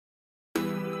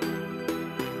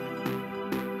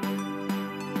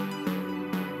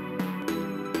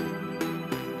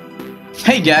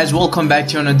Hey guys, welcome back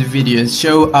to another video.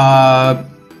 So I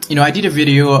did a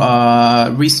video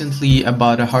recently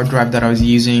about a hard drive that I was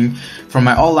using from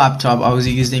my old laptop. I was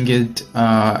using it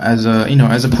as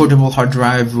a portable hard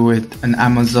drive with an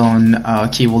Amazon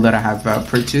cable that I have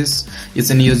purchased. It's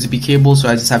an USB cable, so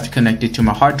I just have to connect it to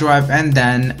my hard drive, and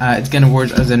then it's gonna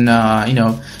work as an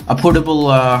a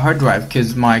portable hard drive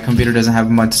because my computer doesn't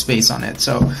have much space on it.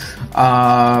 So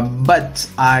but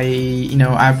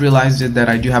I've realized that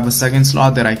I do have a second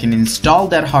slot that I can install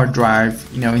that hard drive.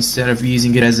 Instead of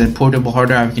using it as a portable hard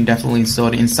drive, I can definitely install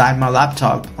it inside my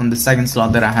laptop on the second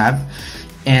slot that I have,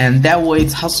 and that way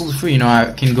it's hassle free.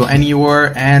 I can go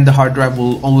anywhere and the hard drive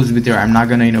will always be there. I'm not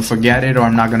gonna forget it, or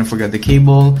I'm not gonna forget the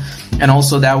cable, and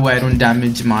also that way I don't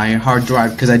damage my hard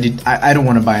drive, because I don't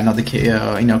want to buy another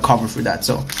cover for that.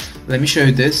 So let me show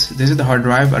you this. This is the hard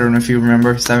drive. I don't know if you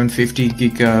remember, 750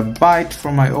 gigabyte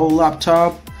from my old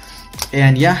laptop.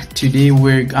 And yeah, today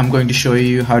I'm going to show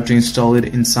you how to install it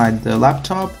inside the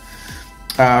laptop.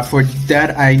 For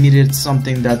that, I needed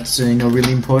something that's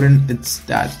really important. It's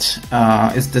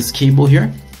this cable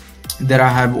here that I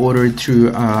have ordered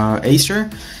through Acer,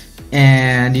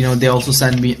 and they also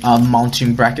sent me a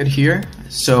mounting bracket here.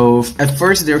 So at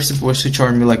first they were supposed to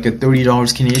charge me like a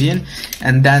 $30 Canadian,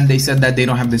 and then they said that they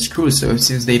don't have the screws. So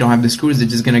since they don't have the screws, they're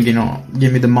just gonna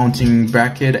give me the mounting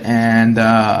bracket and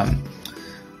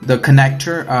the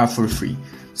connector for free.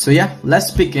 So yeah,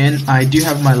 let's begin. I do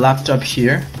have my laptop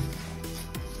here.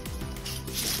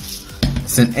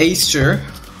 It's an Acer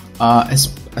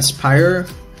Aspire.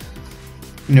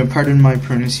 Pardon my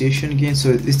pronunciation again. So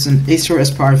it's an Acer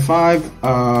Aspire 5.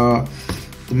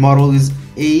 The model is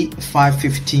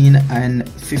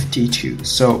A515-52.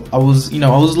 So I was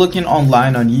looking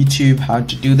online on YouTube how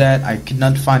to do that. I could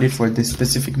not find it for this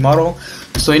specific model.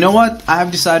 So you know what? I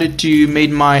have decided to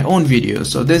make my own video.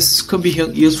 So this could be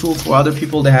useful for other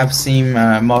people that have same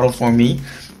model for me.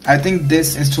 I think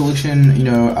this installation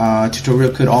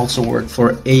tutorial could also work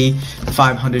for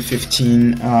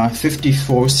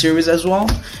A515-54 series as well.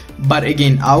 But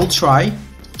again, I'll try,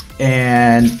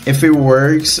 and if it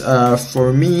works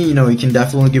for me, you can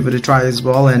definitely give it a try as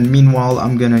well. And meanwhile,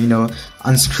 I'm gonna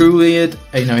unscrew it,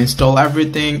 install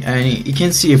everything, and you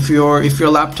can see if your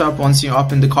laptop, once you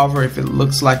open the cover, if it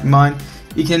looks like mine,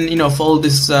 you can follow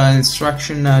this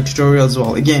instruction tutorial as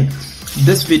well. Again,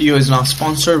 this video is not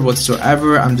sponsored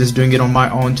whatsoever. I'm just doing it on my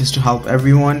own just to help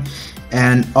everyone.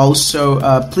 And also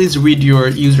please read your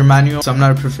user manual. So I'm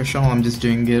not a professional, I'm just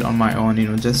doing it on my own,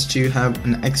 just to have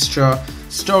an extra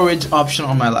storage option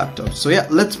on my laptop. So yeah,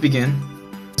 let's begin.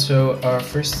 So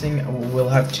first thing, we'll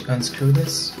have to unscrew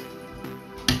this.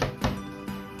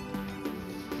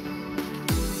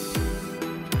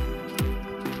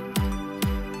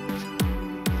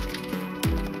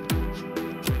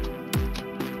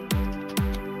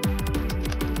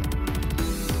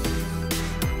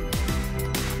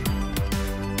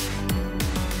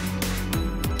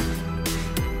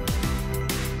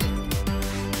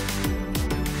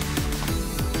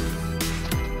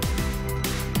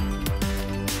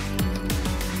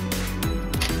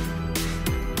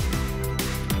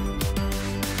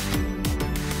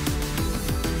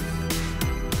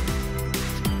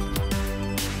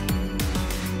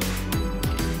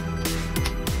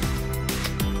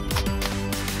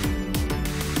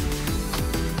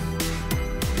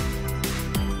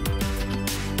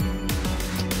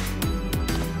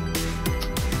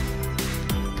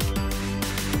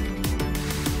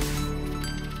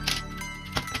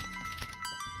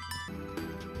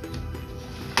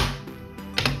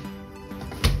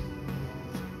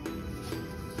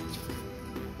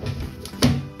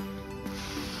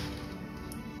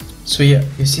 So yeah,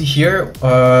 you see here,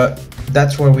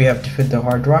 that's where we have to fit the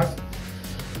hard drive.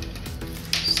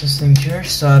 It's this thing here.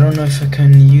 So I don't know if I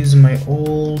can use my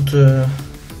old, no,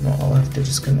 I'll have to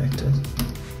disconnect it.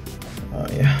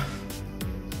 Yeah.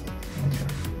 Okay.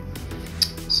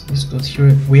 So this goes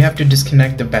here. We have to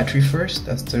disconnect the battery first.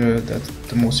 That's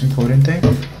the most important thing.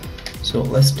 So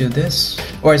let's do this.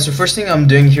 Alright, so first thing I'm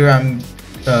doing here, I'm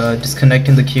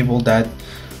disconnecting the cable that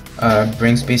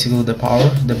brings basically the power,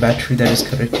 the battery that is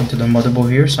connected to the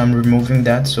motherboard here. So I'm removing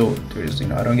that, so there's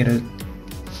I don't get it.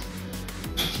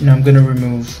 I'm gonna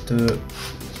remove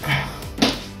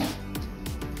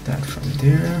that from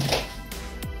there.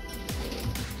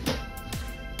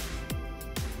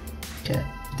 Okay,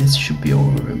 this should be all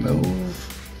removed.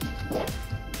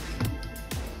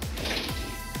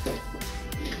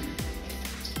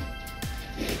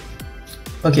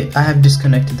 Okay, I have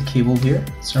disconnected the cable here.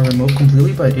 It's not removed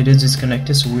completely, but it is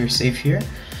disconnected, so we're safe here.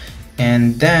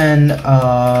 And then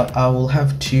I will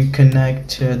have to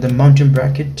connect the mounting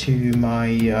bracket to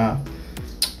my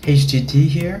HDD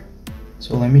here.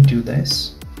 So let me do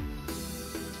this.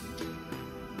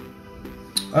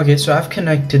 Okay, so I've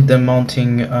connected the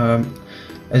mounting,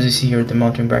 as you see here, the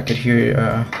mounting bracket here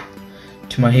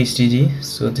to my HDD.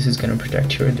 So this is gonna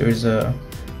protect here. It's a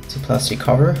plastic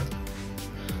cover.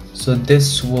 So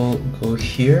this will go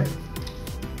here.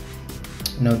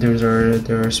 Now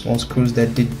there are small screws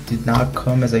that did not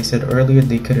come, as I said earlier.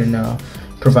 They couldn't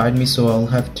provide me, so I'll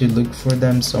have to look for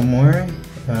them somewhere.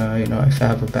 You know, if I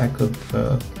have a backup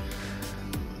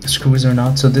screws or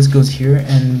not. So this goes here,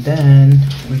 and then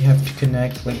we have to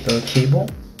connect like the cable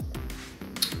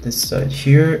this side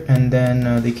here, and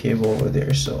then the cable over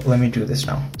there. So let me do this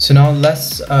now. So now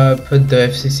let's put the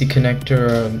FCC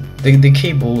connector, the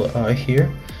cable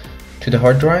here to the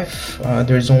hard drive.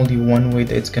 There's only one way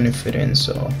that it's gonna fit in,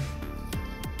 so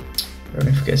I don't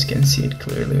know if you guys can see it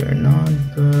clearly or not,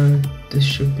 but this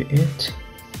should be it.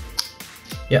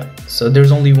 Yeah, so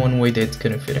there's only one way that it's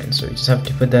gonna fit in, so you just have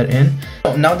to put that in.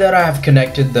 Now that I have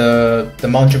connected the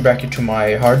mounting bracket to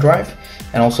my hard drive,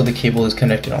 and also the cable is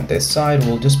connected on this side,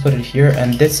 we'll just put it here,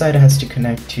 and this side has to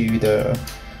connect to the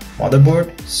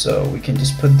motherboard, so we can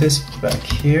just put this back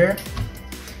here.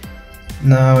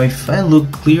 Now if I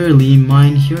look clearly,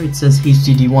 mine here it says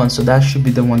HDD1, so that should be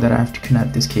the one that I have to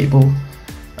connect this cable,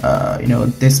 you know,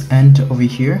 this end over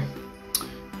here.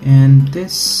 And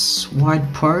this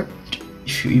white part,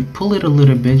 if you pull it a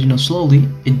little bit, you know, slowly,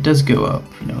 it does go up,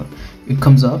 you know, it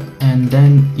comes up, and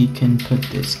then you can put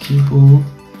this cable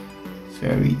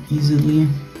very easily.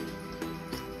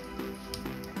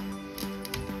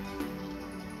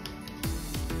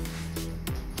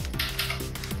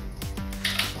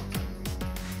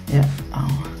 Yeah.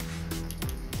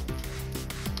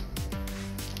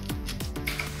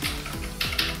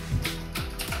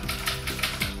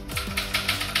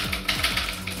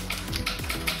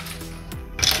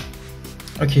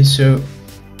 Okay, so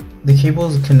the cable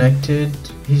is connected,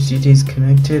 HDD is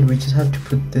connected. We just have to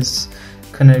put this,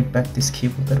 connect back this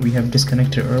cable that we have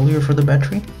disconnected earlier for the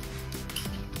battery.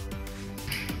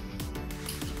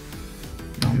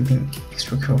 Now I'm being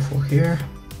extra careful here.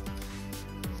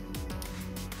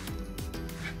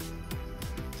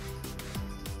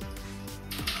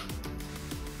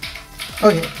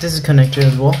 Okay, this is connected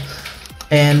as well.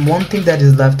 And one thing that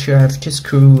is left here, I have to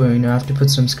screw, you know, I have to put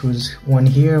some screws, one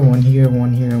here, one here,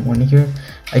 one here, and one here.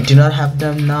 I do not have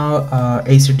them now.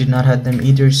 Acer did not have them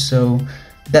either, so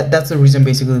that's the reason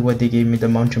basically why they gave me the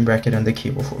mounting bracket and the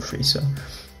cable for free. So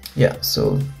yeah,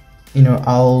 so you know,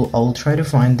 I'll try to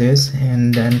find this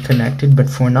and then connect it, but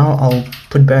for now I'll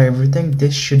put back everything.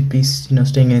 This should be, you know,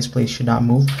 staying in its place, should not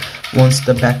move once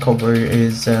the back cover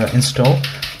is installed.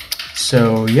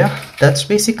 So yeah, that's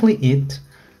basically it,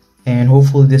 and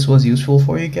hopefully this was useful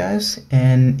for you guys,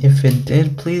 and if it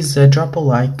did, please drop a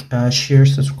like, share,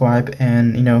 subscribe,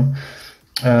 and you know,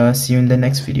 see you in the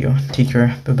next video. Take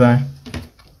care, bye bye.